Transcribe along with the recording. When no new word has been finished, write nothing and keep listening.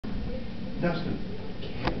Dustin?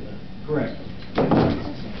 Correct.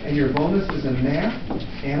 And your bonus is in math,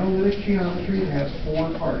 analytic geometry. It has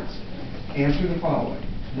 4 parts. Answer the following.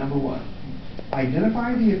 Number 1,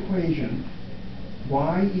 identify the equation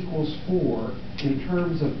y equals 4 in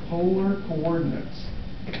terms of polar coordinates.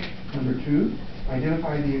 Number 2,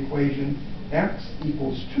 identify the equation x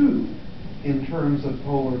equals 2 in terms of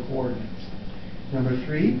polar coordinates. Number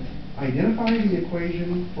 3, identify the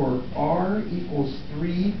equation for r equals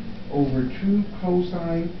 3 over 2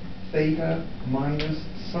 cosine theta minus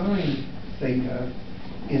sine theta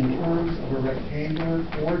in terms of a rectangular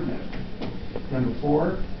coordinate. Number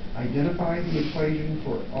 4, identify the equation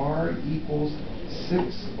for r equals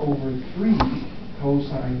 6 over 3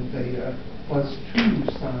 cosine theta plus 2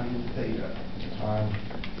 sine theta.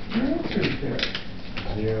 Your answer is there.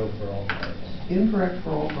 0 for all parts. Incorrect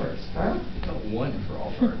for all parts. Kyle? 1 for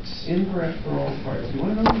all parts. Incorrect for all parts. You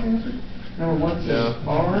want to know the answer? Number 1 says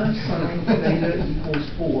r sine theta equals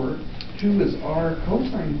 4. 2 is r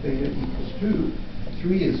cosine theta equals 2.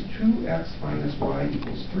 3 is 2x minus y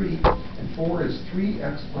equals 3. And 4 is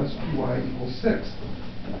 3x plus 2y equals 6.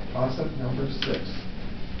 Toss-up number 6.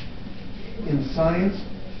 In science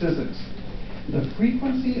physics, the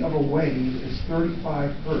frequency of a wave is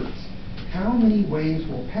 35 hertz. How many waves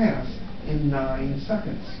will pass in 9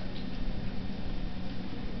 seconds?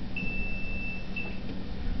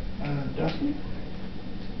 Dustin?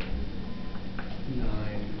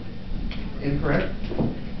 9. Incorrect.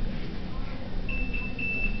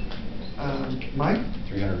 Mike?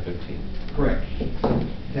 315. Correct.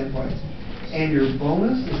 10 points. And your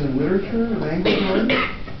bonus is in literature, language arts,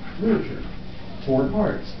 literature. 4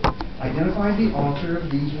 parts. Identify the author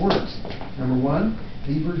of these works. Number 1,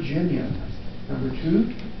 The Virginian. Number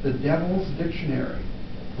 2, The Devil's Dictionary.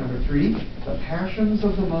 Number 3, The Passions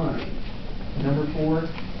of the Mind. Number 4,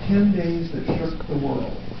 10 Days That Shook the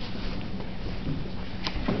World.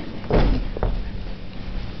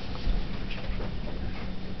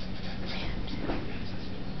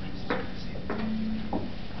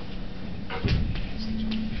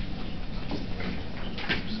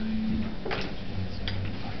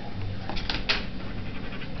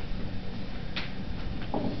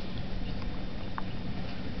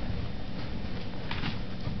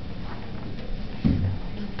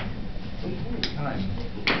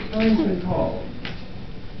 Time's been called.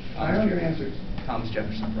 I know your answers. Thomas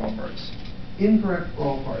Jefferson for all parts. Incorrect for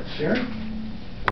all parts. Derek?